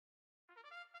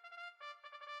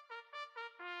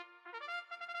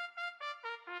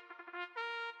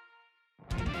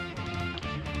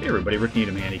Hey everybody, Rick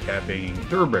Needham handicapping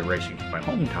thoroughbred racing from my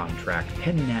hometown track,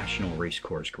 Penn National Race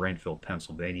Course, Granville,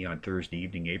 Pennsylvania, on Thursday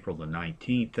evening, April the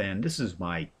 19th, and this is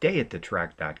my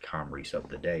dayatthetrack.com race of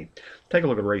the day. Take a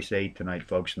look at race 8 tonight,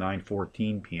 folks.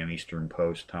 9:14 p.m. Eastern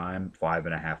Post Time,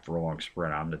 5.5 furlong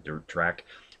sprint on the dirt track.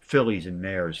 Fillies and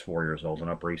mares, 4 years old, and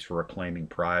up race for a claiming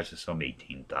prize of some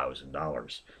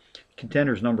 $18,000.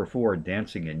 Contenders number 4,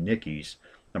 Dancing and Nicky's,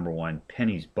 number 1,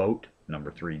 Penny's Boat, number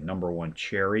 3, number 1,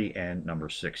 Cherry, and number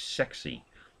 6, Sexy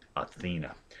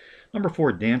Athena. Number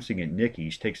 4, Dancing at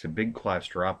Nicky's, takes a big class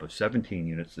drop of 17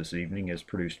 units this evening, has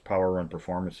produced power run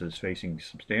performances facing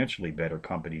substantially better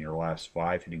company in her last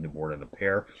 5, hitting the board on the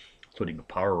pair, including a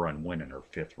power run win in her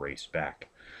 5th race back.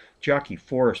 Jockey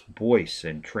Forrest Boyce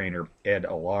and trainer Ed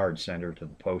Allard send her to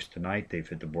the post tonight. They've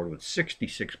hit the board with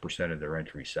 66% of their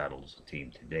entry saddled as a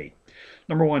team to date.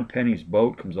 Number 1, Penny's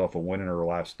Boat, comes off a win in her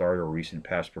last start. Her recent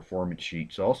past performance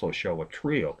sheets also show a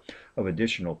trio of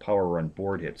additional power run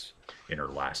board hits in her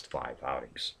last 5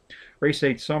 outings. Race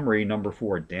 8 summary, number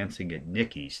 4, Dancing at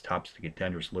Nicky's, tops the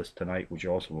contenders list tonight, which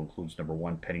also includes number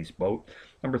 1, Penny's Boat,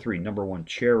 number 3, number 1,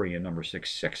 Cherry, and number 6,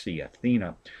 Sexy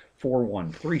Athena.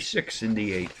 4-1, 3-6 in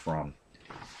the 8th from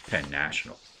Penn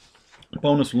National.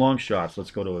 Bonus long shots.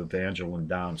 Let's go to Evangeline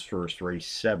Downs first. Race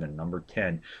 7, number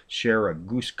 10,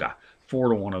 Sharaguska.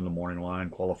 4-1 on the morning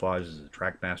line. Qualifies as a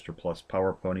Trackmaster Plus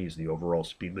Power Pony. Is the overall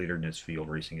speed leader in this field,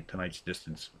 racing at tonight's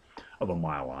distance of a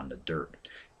mile on the dirt.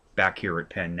 Back here at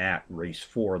Penn Nat, race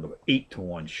 4, the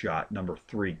 8-1 shot. Number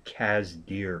 3, Kaz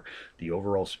Deer, the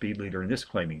overall speed leader in this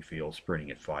claiming field,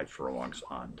 sprinting at 5 furlongs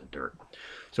on the dirt.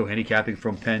 So handicapping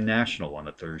from Penn National on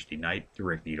a Thursday night,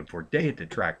 Rick Needham for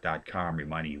dayatthetrack.com,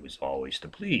 reminding you as always to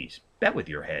please bet with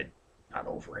your head, not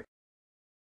over it.